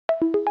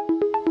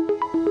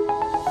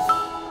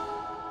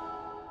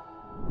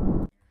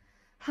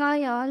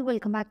Hi all,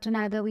 welcome back to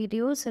another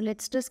video. So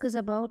let's discuss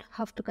about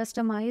how to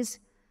customize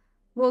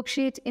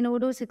worksheet in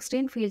Odoo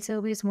 16 field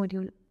service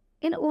module.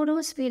 In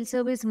Odoo's field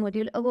service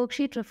module, a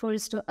worksheet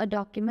refers to a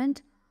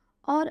document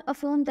or a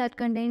form that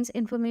contains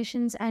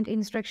information and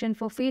instruction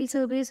for field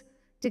service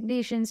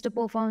technicians to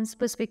perform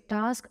specific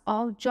tasks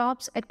or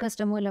jobs at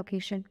customer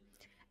location.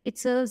 It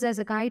serves as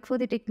a guide for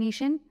the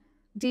technician,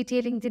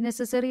 detailing the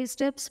necessary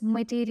steps,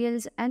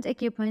 materials, and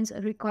equipments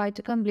required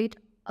to complete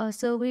a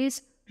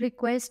service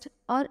request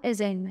or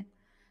assignment.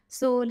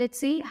 So let's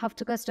see how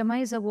to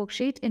customize a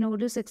worksheet in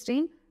Odoo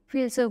 16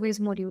 field service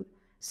module.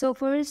 So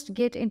first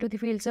get into the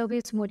field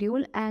service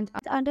module, and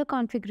under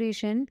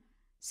configuration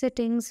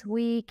settings,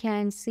 we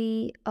can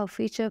see a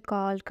feature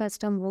called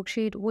custom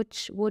worksheet,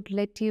 which would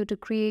let you to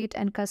create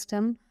and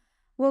custom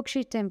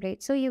worksheet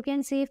template. So you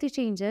can save the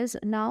changes.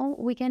 Now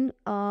we can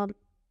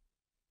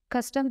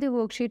custom the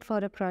worksheet for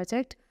a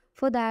project.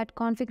 For that,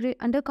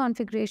 under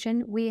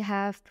configuration, we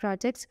have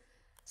projects.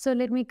 So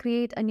let me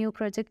create a new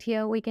project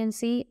here. We can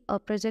see a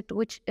project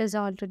which is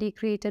already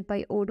created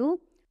by Odoo.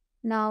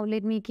 Now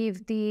let me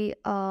give the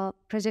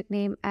project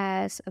name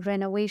as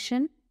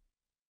renovation.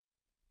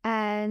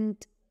 And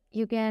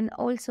you can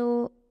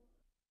also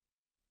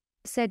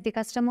set the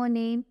customer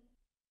name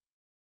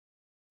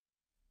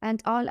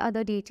and all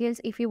other details.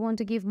 If you want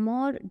to give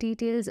more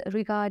details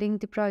regarding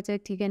the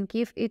project, you can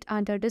give it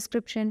under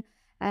description,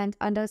 and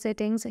under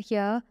settings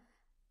here,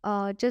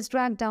 just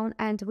drag down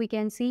and we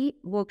can see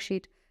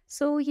worksheet.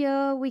 So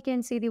here we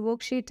can see the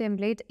worksheet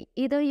template.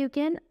 Either you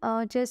can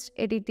just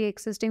edit the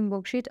existing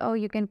worksheet, or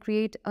you can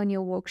create a new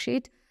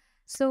worksheet.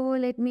 So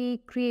let me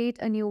create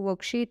a new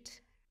worksheet.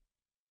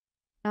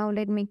 Now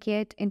let me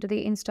get into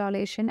the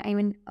installation,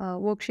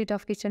 worksheet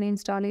of kitchen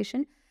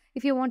installation.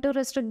 If you want to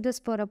restrict this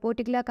for a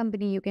particular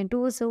company, you can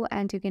do so,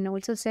 and you can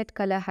also set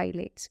color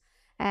highlights.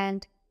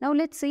 And now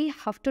let's see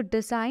how to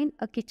design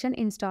a kitchen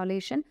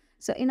installation.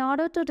 So in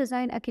order to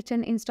design a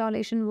kitchen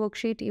installation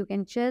worksheet, you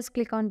can just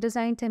click on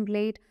design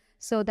template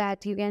so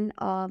that you can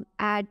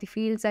add the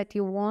fields that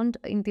you want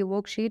in the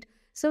worksheet.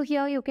 So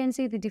here you can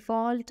see the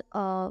default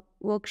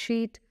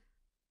worksheet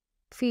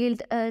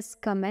field is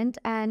comment,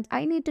 and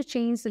I need to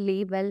change the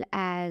label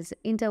as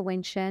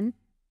intervention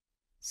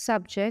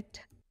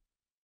subject.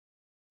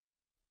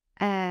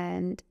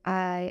 And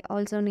I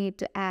also need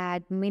to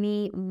add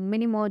many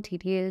more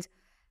details.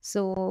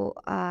 So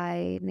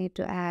I need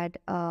to add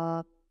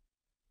a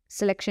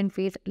selection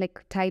field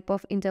like type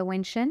of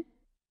intervention.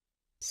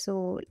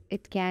 So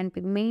it can be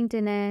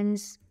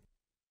maintenance,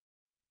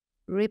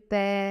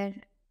 repair,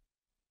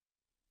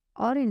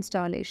 or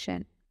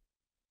installation.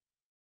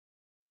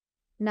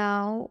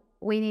 Now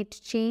we need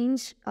to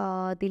change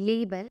the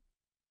label.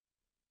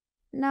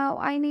 Now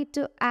I need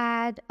to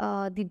add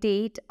the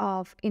date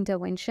of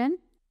intervention.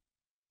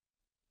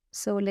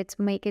 So let's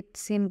make it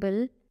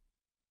simple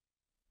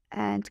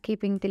and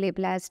keeping the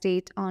label as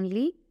date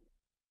only.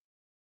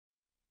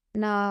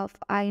 Now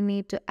I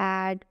need to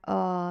add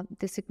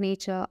the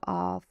signature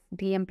of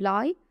the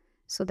employee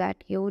so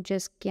that you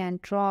just can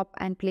drop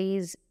and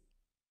place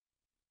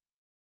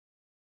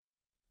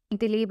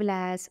the label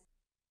as.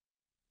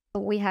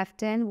 We have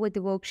 10 with the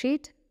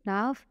worksheet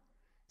now.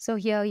 So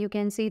here you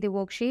can see the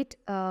worksheet.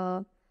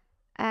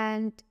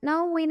 And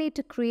now we need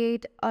to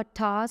create a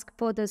task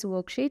for this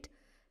worksheet.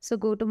 So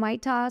go to my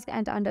task,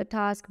 and under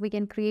task, we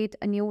can create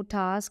a new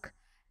task.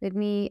 Let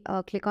me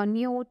click on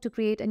new to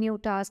create a new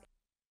task.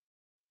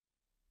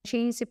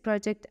 Change the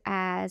project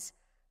as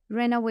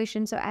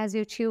renovation. So as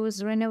you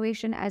choose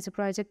renovation as a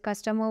project,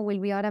 customer will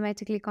be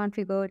automatically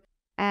configured,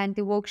 and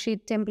the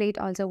worksheet template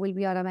also will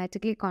be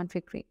automatically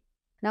configured.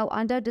 Now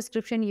under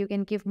description, you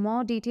can give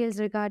more details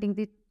regarding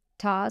the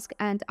task,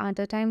 and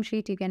under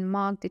timesheet, you can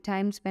mark the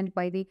time spent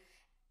by the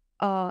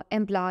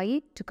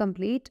employee to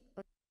complete.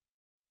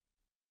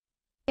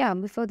 Yeah,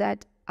 before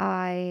that,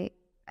 I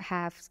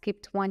have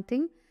skipped one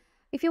thing.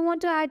 If you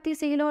want to add the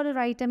sale order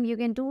item, you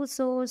can do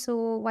so.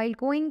 So while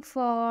going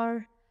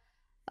for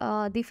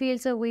the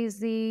field service,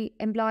 the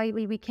employee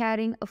will be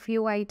carrying a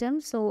few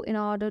items. So in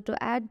order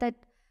to add that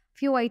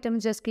few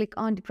items, just click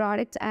on the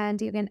products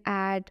and you can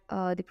add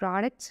the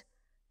products.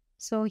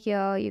 So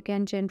here you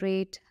can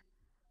generate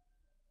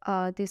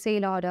the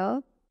sale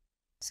order.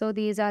 So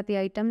these are the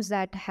items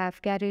that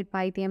have carried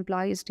by the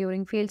employees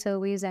during field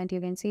service, and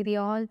you can see the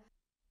all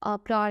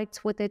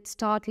products with its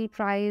total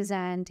price,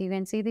 and you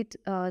can see the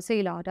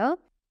sale order.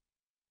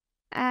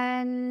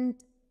 And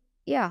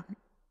yeah,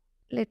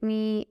 let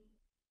me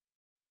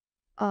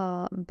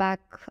let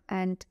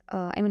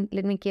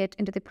me get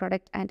into the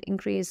product and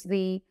increase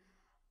the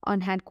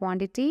on-hand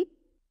quantity.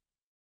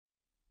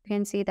 You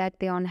can see that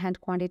the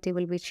on-hand quantity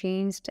will be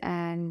changed,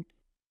 and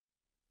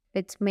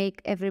let's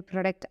make every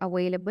product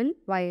available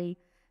while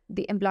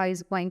the employee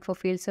is going for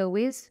field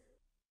service.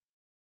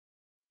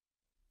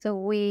 So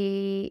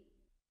we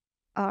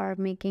are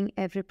making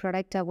every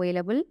product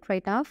available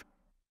right now.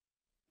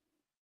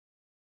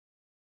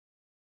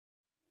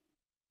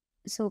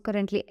 So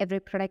currently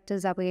every product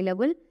is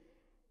available,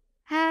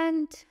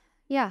 and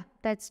yeah,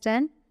 that's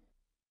done.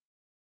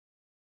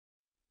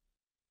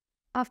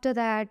 After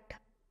that,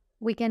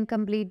 we can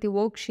complete the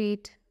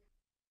worksheet.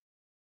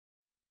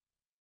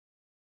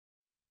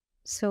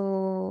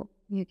 So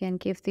you can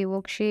give the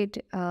worksheet,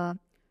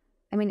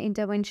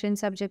 intervention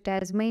subject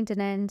as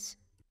maintenance.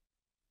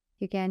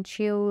 You can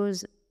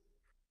choose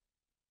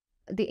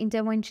the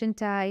intervention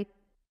type,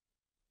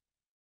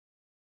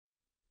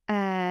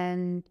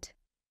 and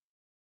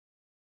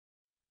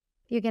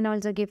you can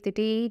also give the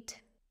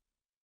date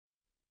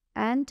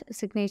and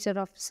signature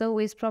of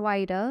service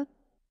provider.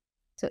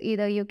 So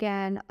either you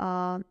can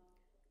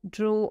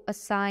draw a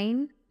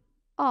sign,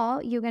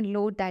 or you can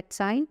load that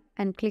sign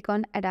and click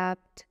on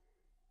adapt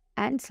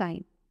and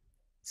sign.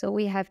 So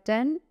we have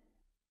done.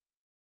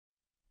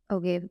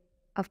 Okay,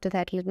 after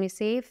that, let me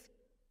save.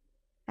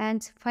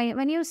 And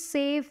when you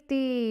save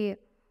the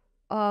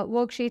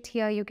worksheet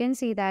here, you can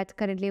see that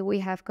currently we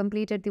have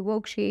completed the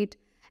worksheet.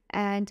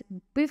 And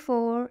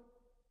before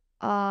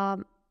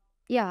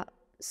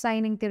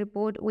signing the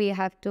report, we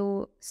have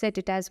to set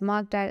it as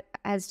marked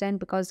as done,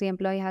 because the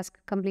employee has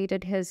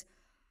completed his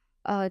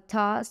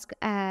task.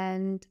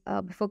 And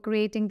before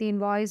creating the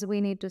invoice,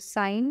 we need to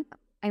sign.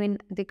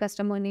 The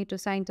customer need to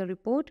sign the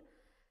report.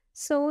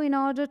 So in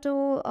order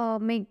to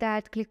make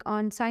that, click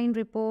on sign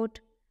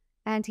report.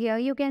 And here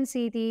you can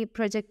see the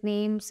project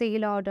name,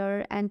 sale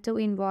order, and to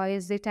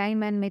invoice, the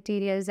time and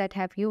materials that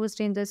have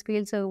used in this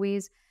field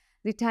service,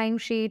 the time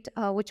sheet,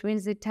 which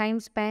means the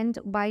time spent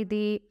by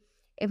the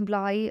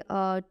employee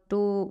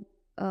to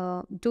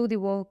do the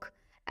work.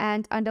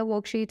 And under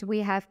worksheet, we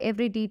have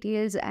every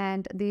details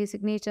and the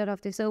signature of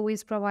the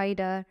service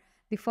provider,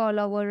 the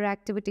follower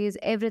activities,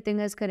 everything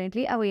is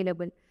currently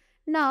available.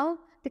 Now,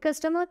 the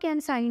customer can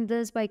sign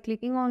this by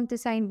clicking on the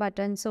sign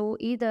button. So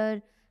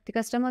either the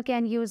customer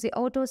can use the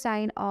auto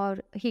sign, or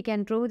he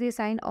can draw the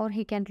sign, or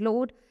he can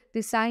load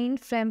the sign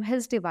from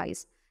his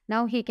device.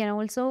 Now he can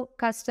also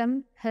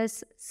custom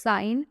his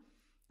sign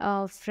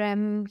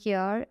from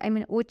here,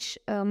 which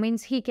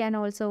means he can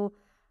also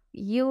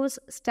use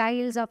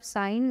styles of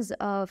signs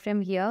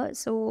from here.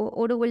 So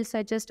Odoo will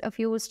suggest a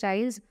few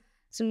styles.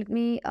 So let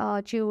me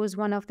choose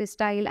one of the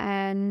style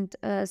and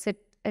set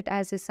it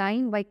as a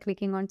sign by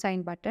clicking on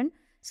sign button.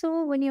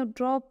 So when you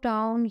drop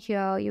down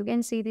here, you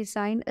can see the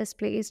sign is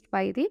placed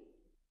by the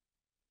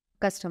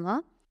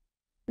customer.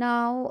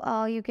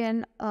 Now you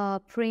can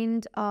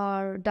print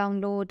or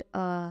download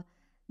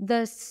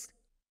this.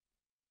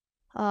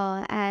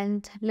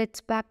 And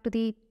let's back to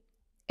the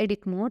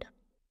edit mode.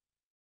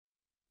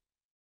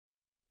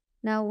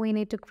 Now we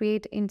need to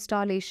create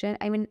installation.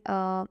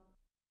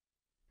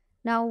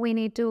 Now we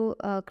need to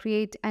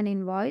create an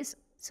invoice.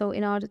 So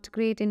in order to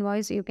create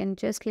invoice, you can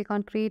just click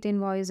on create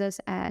invoices,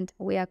 and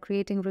we are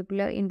creating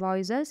regular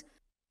invoices.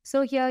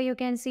 So here you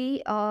can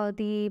see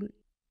the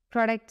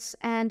products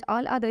and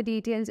all other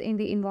details in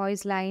the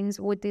invoice lines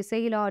with the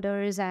sale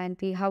orders and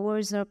the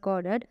hours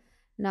recorded.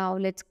 Now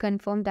let's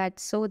confirm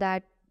that, so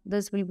that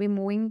this will be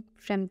moving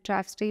from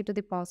draft state to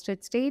the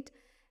posted state.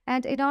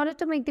 And in order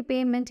to make the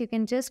payment, you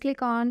can just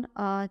click on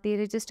the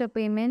register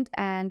payment,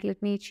 and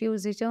let me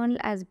choose the journal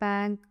as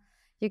bank.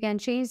 You can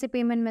change the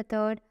payment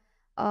method.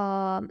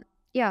 I'm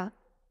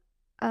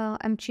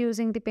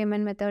choosing the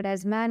payment method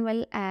as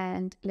manual,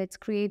 and let's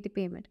create the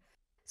payment.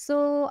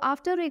 So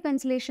after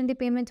reconciliation, the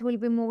payment will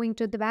be moving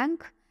to the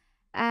bank.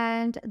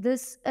 And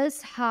this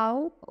is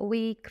how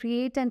we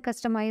create and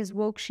customize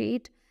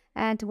worksheet.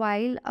 And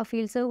while a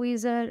field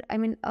servicer,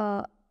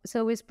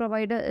 service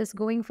provider is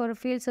going for a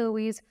field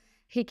service,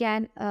 he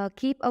can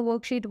keep a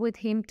worksheet with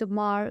him to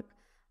mark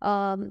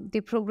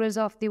the progress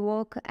of the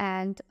work,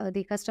 and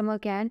the customer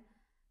can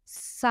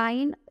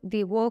sign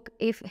the work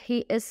if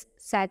he is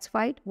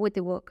satisfied with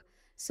the work.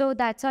 So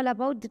that's all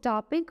about the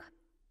topic.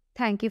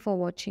 Thank you for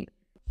watching.